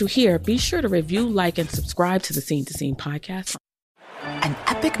like what you hear, be sure to review, like, and subscribe to the Scene to Scene podcast. An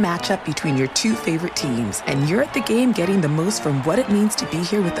epic matchup between your 2 favorite teams, and you're at the game getting the most from what it means to be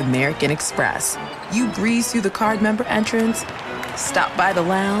here with American Express. You breeze through the card member entrance, stop by the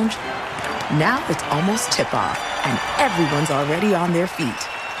lounge. Now it's almost tip-off, and everyone's already on their feet.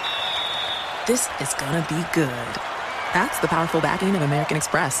 This is gonna be good. That's the powerful backing of American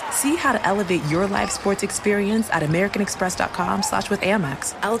Express. See how to elevate your live sports experience at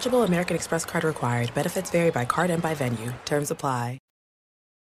americanexpress.com/withAmex. Eligible American Express card required. Benefits vary by card and by venue. Terms apply.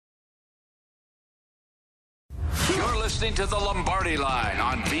 You're listening to the Lombardi Line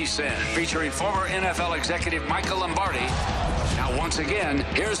on VSiN, featuring former NFL executive Michael Lombardi. Now, once again,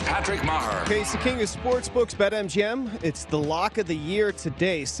 here's Patrick Maher. Okay, it's the king of sportsbooks, BetMGM. It's the lock of the year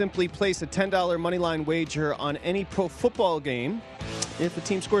today. Simply place a $10 moneyline wager on any pro football game. If a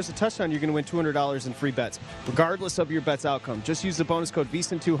team scores a touchdown, you're going to win $200 in free bets, regardless of your bet's outcome. Just use the bonus code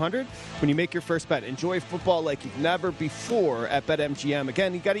VSiN200 when you make your first bet. Enjoy football like you've never before at BetMGM.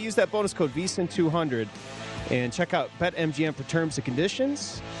 Again, you got to use that bonus code VSiN200. And check out BetMGM for terms and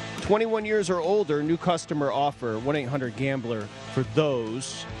conditions. 21 years or older, new customer offer, 1-800-GAMBLER for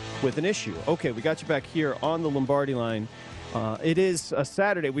those with an issue. Okay, we got you back here on the Lombardi line. It is a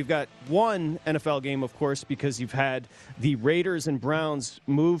Saturday. We've got one NFL game, of course, because you've had the Raiders and Browns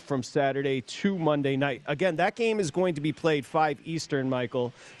move from Saturday to Monday night. Again, that game is going to be played 5 Eastern,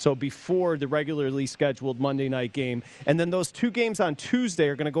 Michael, so before the regularly scheduled Monday night game. And then those 2 games on Tuesday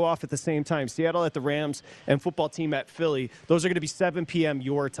are going to go off at the same time. Seattle at the Rams and football team at Philly. Those are going to be 7 p.m.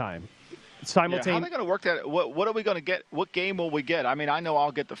 your time. Simultaneous. Yeah, how are they going to work that? What are we going to get? What game will we get? I mean, I know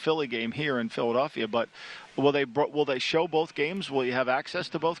I'll get the Philly game here in Philadelphia, but will they show both games? Will you have access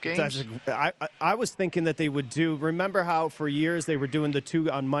to both games? I was thinking that they would do. Remember how for years they were doing the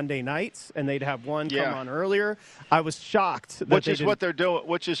 2 on Monday nights, and they'd have one come on earlier. I was shocked. Which is what they're doing,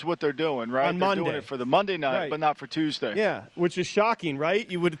 right? On they're Monday. doing it for the Monday night, right. but not for Tuesday. Yeah, which is shocking, right?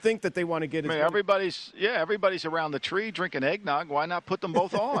 You would think that they want to get. Everybody's around the tree drinking eggnog. Why not put them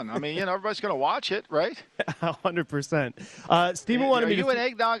both on? I mean, everybody's going to watch it, right? 100%. Stephen wanted me.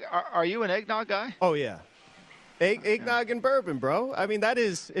 Are you an eggnog guy? Oh yeah. Eggnog and bourbon, bro. I mean, that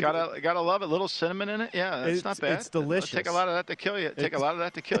is gotta love it. Little cinnamon in it. Yeah, that's not bad. It's delicious. Take a lot of that to kill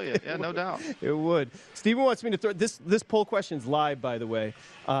you. Yeah, no doubt. It would. Steven wants me to throw this poll question's live, by the way.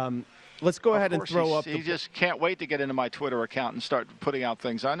 Let's go ahead and throw up. He just can't wait to get into my Twitter account and start putting out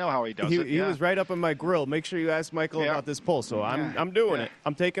things. I know how he does it. He was right up on my grill. Make sure you ask Michael about this poll. So I'm doing it.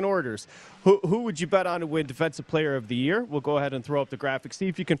 I'm taking orders. Who would you bet on to win Defensive Player of the Year? We'll go ahead and throw up the graphic. See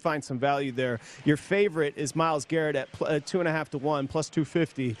if you can find some value there. Your favorite is Myles Garrett at 2.5 to 1, plus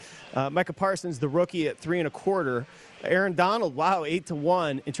 250. Micah Parsons, the rookie, at 3.25. Aaron Donald, 8 to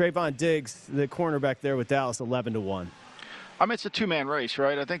 1, and Trayvon Diggs, the cornerback there with Dallas, 11 to 1. I mean, it's a two-man race,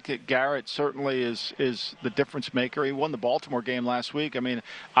 right? I think that Garrett certainly is the difference maker. He won the Baltimore game last week. I mean,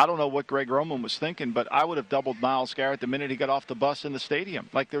 I don't know what Greg Roman was thinking, but I would have doubled Myles Garrett the minute he got off the bus in the stadium.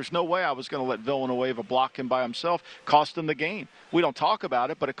 Like, there's no way I was going to let Villanueva block him by himself. Cost him the game. We don't talk about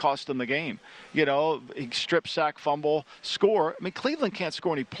it, but it cost him the game. He strip sack, fumble, score. I mean, Cleveland can't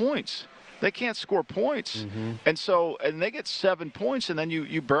score any points. They can't score points. Mm-hmm. And they get 7 points, and then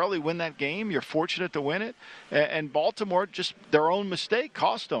you barely win that game. You're fortunate to win it. And Baltimore, just their own mistake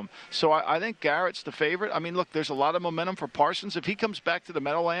cost them. So I think Garrett's the favorite. I mean, look, there's a lot of momentum for Parsons. If he comes back to the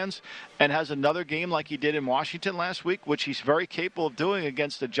Meadowlands and has another game like he did in Washington last week, which he's very capable of doing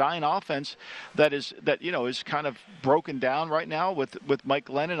against a giant offense that is kind of broken down right now with Mike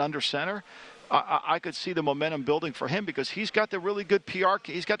Glennon under center, I could see the momentum building for him because he's got the really good PR.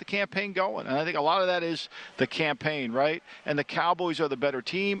 He's got the campaign going. And I think a lot of that is the campaign, right? And the Cowboys are the better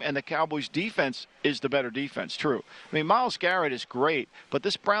team, and the Cowboys' defense is the better defense, true. I mean, Myles Garrett is great, but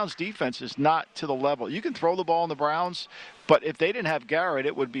this Browns defense is not to the level. You can throw the ball in the Browns, but if they didn't have Garrett,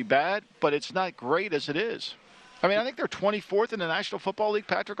 it would be bad, but it's not great as it is. I mean, I think they're 24th in the National Football League,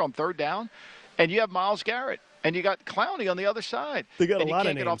 Patrick, on third down, and you have Myles Garrett. And you got Clowney on the other side. They got and a lot you of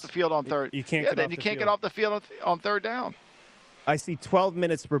can't names. get off the field on third. You can't get off the field on third down. I see 12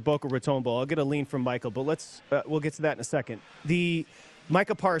 minutes for Boca Raton Bowl. I'll get a lean from Michael, but we'll get to that in a second. The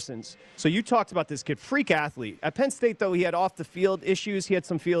Micah Parsons. So you talked about this kid, freak athlete. At Penn State, though, he had off the field issues. He had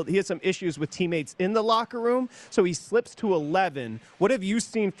some issues with teammates in the locker room. So he slips to 11. What have you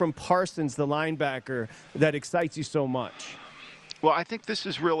seen from Parsons, the linebacker, that excites you so much? Well, I think this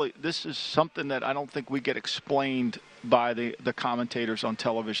is something that I don't think we get explained by the commentators on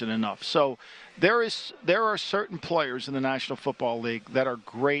television enough. So there are certain players in the National Football League that are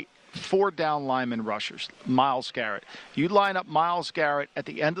great 4-down lineman rushers. Myles Garrett. You line up Myles Garrett at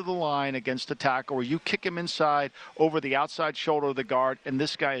the end of the line against a tackle, or you kick him inside over the outside shoulder of the guard, and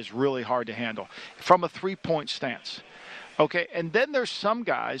this guy is really hard to handle from a 3-point stance. Okay, and then there's some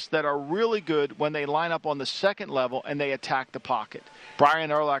guys that are really good when they line up on the second level and they attack the pocket.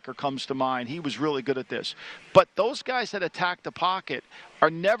 Brian Urlacher comes to mind. He was really good at this. But those guys that attack the pocket are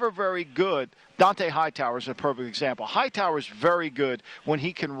never very good. Dante Hightower is a perfect example. Hightower is very good when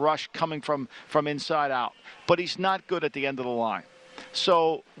he can rush coming from inside out, but he's not good at the end of the line.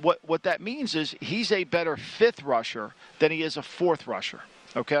 So what that means is he's a better fifth rusher than he is a fourth rusher.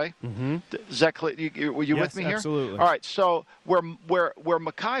 Okay, Is that clear? Were you with me here? Absolutely. All right. So where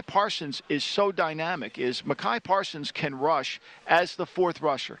Mekhi Parsons is so dynamic is Mekhi Parsons can rush as the fourth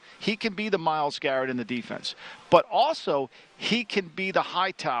rusher. He can be the Myles Garrett in the defense, but also he can be the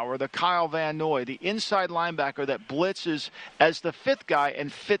Hightower, the Kyle Van Noy, the inside linebacker that blitzes as the fifth guy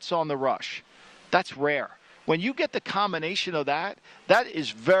and fits on the rush. That's rare. When you get the combination of that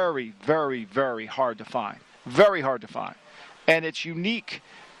is very, very, very hard to find. Very hard to find. And it's unique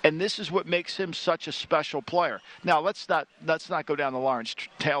And this is what makes him such a special player. Now, let's not go down the Lawrence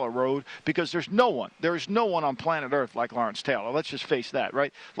Taylor road, because there is no one on planet Earth like Lawrence Taylor. Let's just face that,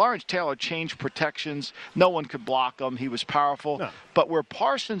 right? Lawrence Taylor changed protections. No one could block him. He was powerful. No. But where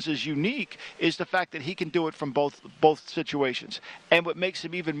Parsons is unique is the fact that he can do it from both situations. And what makes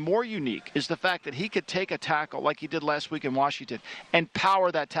him even more unique is the fact that he could take a tackle like he did last week in Washington and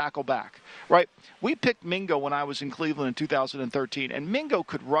power that tackle back, right? We picked Mingo when I was in Cleveland in 2013, and Mingo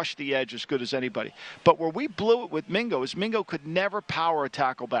could rush the edge as good as anybody. But where we blew it with Mingo is Mingo could never power a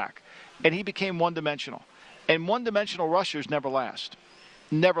tackle back, and he became one-dimensional. And one-dimensional rushers never last.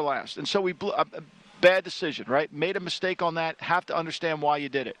 Never last. And so we blew a bad decision, right? Made a mistake on that. Have to understand why you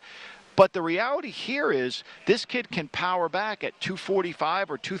did it. But the reality here is this kid can power back at 245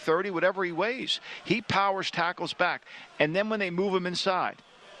 or 230, whatever he weighs. He powers tackles back. And then when they move him inside,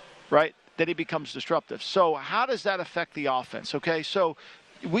 right, then he becomes disruptive. So how does that affect the offense? Okay, so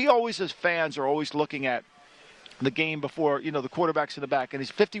we always as fans are always looking at the game before, the quarterback's in the back, and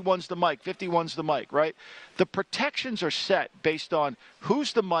he's 51's the mic, 51's the mic, right? The protections are set based on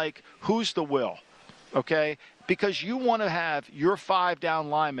who's the mic, who's the will, okay? Because you want to have your 5 down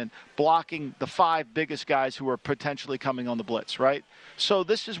linemen blocking the 5 biggest guys who are potentially coming on the blitz, right? So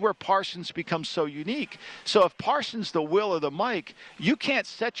this is where Parsons becomes so unique. So if Parsons the will or the mic, you can't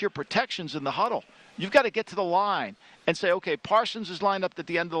set your protections in the huddle. You've got to get to the line and say, okay, Parsons is lined up at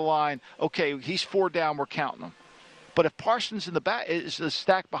the end of the line. Okay, he's 4 down, we're counting him. But if Parsons in the back is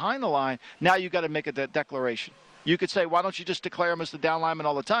stacked behind the line, now you've got to make a declaration. You could say, why don't you just declare him as the down lineman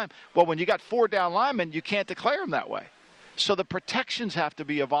all the time? Well, when you got 4 down linemen, you can't declare him that way. So the protections have to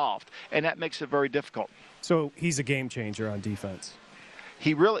be evolved, and that makes it very difficult. So he's a game changer on defense.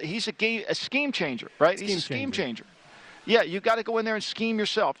 He's a scheme changer, right? He's a scheme changer. Yeah, you got to go in there and scheme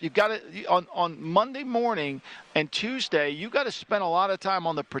yourself. You got to on Monday morning and Tuesday, you got to spend a lot of time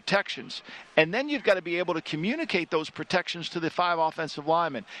on the protections, and then you've got to be able to communicate those protections to the 5 offensive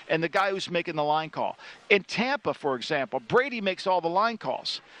linemen and the guy who's making the line call. In Tampa, for example, Brady makes all the line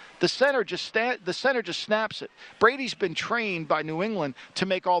calls. The center just snaps it. Brady's been trained by New England to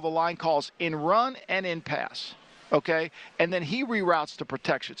make all the line calls in run and in pass. Okay, and then he reroutes the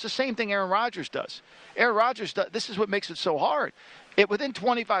protection. It's the same thing Aaron Rodgers does. Aaron Rodgers does. This is what makes it so hard. Within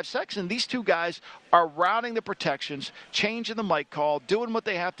 25 seconds, these 2 guys are routing the protections, changing the mic call, doing what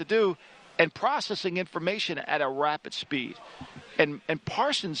they have to do, and processing information at a rapid speed. And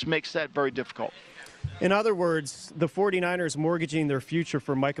Parsons makes that very difficult. In other words, the 49ers mortgaging their future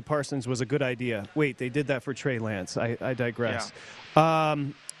for Micah Parsons was a good idea. Wait, they did that for Trey Lance. I digress. Yeah.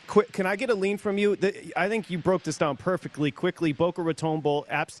 Can I get a lean from you? I think you broke this down perfectly. Quickly, Boca Raton Bowl,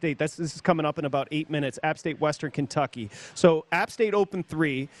 App State. This is coming up in about 8 minutes. App State, Western Kentucky. So App State opened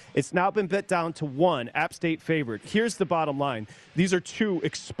 3. It's now been bet down to 1. App State favored. Here's the bottom line. These are 2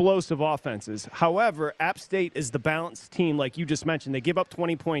 explosive offenses. However, App State is the balanced team, like you just mentioned. They give up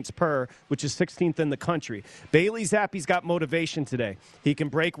 20 points per, which is 16th in the country. Bailey Zappe's got motivation today. He can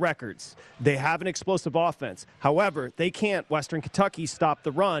break records. They have an explosive offense. However, they can't, Western Kentucky, stop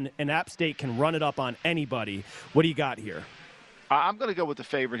the run, and App State can run it up on anybody. What do you got here? I'm going to go with the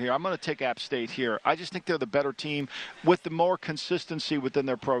favorite here. I'm going to take App State here. I just think they're the better team with the more consistency within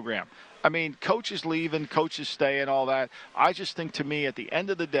their program. I mean, coaches leaving, coaches staying, all that. I just think, to me, at the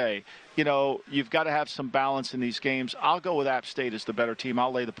end of the day, you've got to have some balance in these games. I'll go with App State as the better team.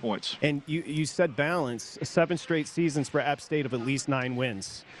 I'll lay the points. And you said balance. 7 straight seasons for App State of at least 9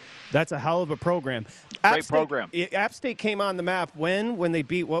 wins. That's a hell of a program. Great program. App State came on the map when they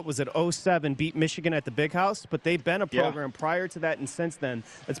beat, 07, beat Michigan at the Big House. But they've been a program prior to that and since then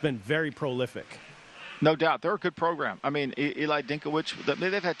that's been very prolific. No doubt. They're a good program. I mean, Eli Dinkowitz,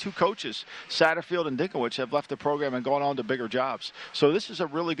 they've had 2 coaches, Satterfield and Dinkowitz, have left the program and gone on to bigger jobs. So this is a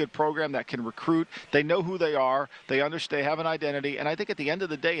really good program that can recruit. They know who they are. They understand, they have an identity. And I think at the end of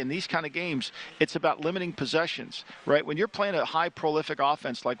the day, in these kind of games, it's about limiting possessions, right? When you're playing a high prolific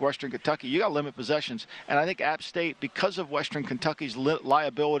offense like Western Kentucky, you got to limit possessions. And I think App State, because of Western Kentucky's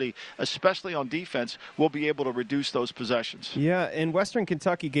liability, especially on defense, will be able to reduce those possessions. Yeah, and Western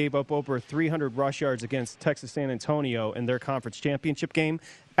Kentucky gave up over 300 rush yards against Texas San Antonio in their conference championship game.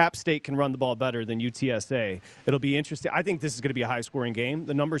 App State can run the ball better than UTSA. It'll be interesting. I think this is going to be a high-scoring game.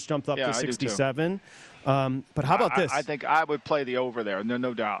 The numbers jumped up to 67. But how about this? I think I would play the over there,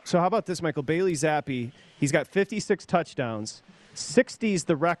 no doubt. So how about this, Michael? Bailey Zappe, he's got 56 touchdowns. 60 is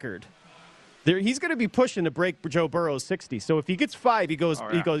the record. He's going to be pushing to break Joe Burrow's 60. So if he gets 5,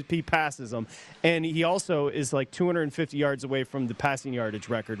 he passes him. And he also is like 250 yards away from the passing yardage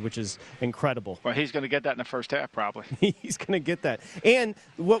record, which is incredible. Well, he's going to get that in the first half, probably. He's going to get that. And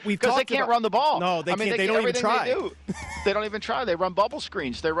what we've talked about... Because they can't run the ball. No, they can't. They don't even try. They don't even try. They run bubble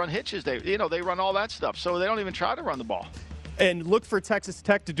screens. They run hitches. They run all that stuff. So they don't even try to run the ball. And look for Texas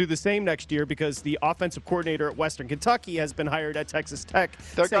Tech to do the same next year because the offensive coordinator at Western Kentucky has been hired at Texas Tech.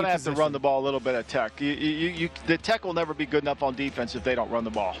 They're going to have to run the ball a little bit at Tech. The Tech will never be good enough on defense if they don't run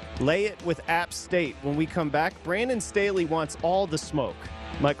the ball. Lay it with App State. When we come back, Brandon Staley wants all the smoke.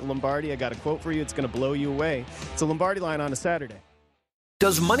 Michael Lombardi, I got a quote for you. It's going to blow you away. It's a Lombardi line on a Saturday.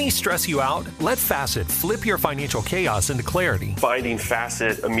 Does money stress you out? Let Facet flip your financial chaos into clarity. Finding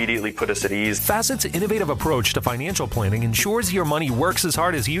Facet immediately put us at ease. Facet's innovative approach to financial planning ensures your money works as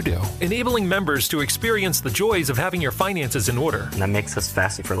hard as you do, enabling members to experience the joys of having your finances in order. And that makes us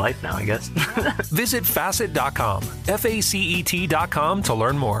Facet for life now, I guess. Visit Facet.com, FACET.com to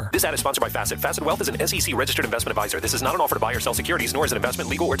learn more. This ad is sponsored by Facet. Facet Wealth is an SEC registered investment advisor. This is not an offer to buy or sell securities, nor is it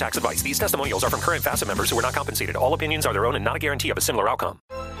investment, legal, or tax advice. These testimonials are from current Facet members who are not compensated. All opinions are their own and not a guarantee of a similar outcome.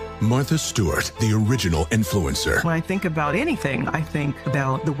 Martha Stewart, the original influencer. When I think about anything, I think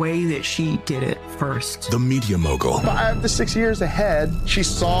about the way that she did it first. The media mogul. 5 to 6 years ahead, she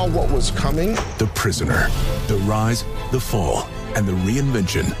saw what was coming. The prisoner. The rise, the fall, and the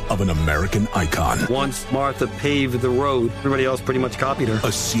reinvention of an American icon. Once Martha paved the road, everybody else pretty much copied her.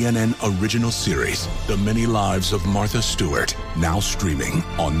 A CNN original series, The Many Lives of Martha Stewart, now streaming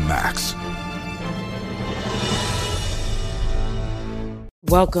on Max.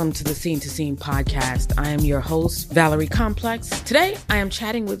 Welcome to the Scene to Scene podcast. I am your host, Valerie Complex. Today, I am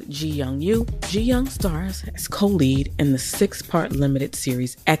chatting with Ji Young Yu. Ji Young stars as co-lead in the 6-part limited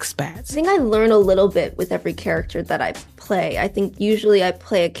series Expats. I think I learn a little bit with every character that I play. I think usually I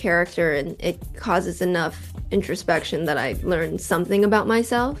play a character and it causes enough introspection that I learn something about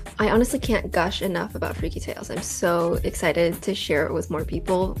myself. I honestly can't gush enough about Freaky Tales. I'm so excited to share it with more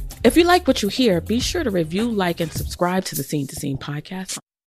people. If you like what you hear, be sure to review, like, and subscribe to the Scene to Scene podcast.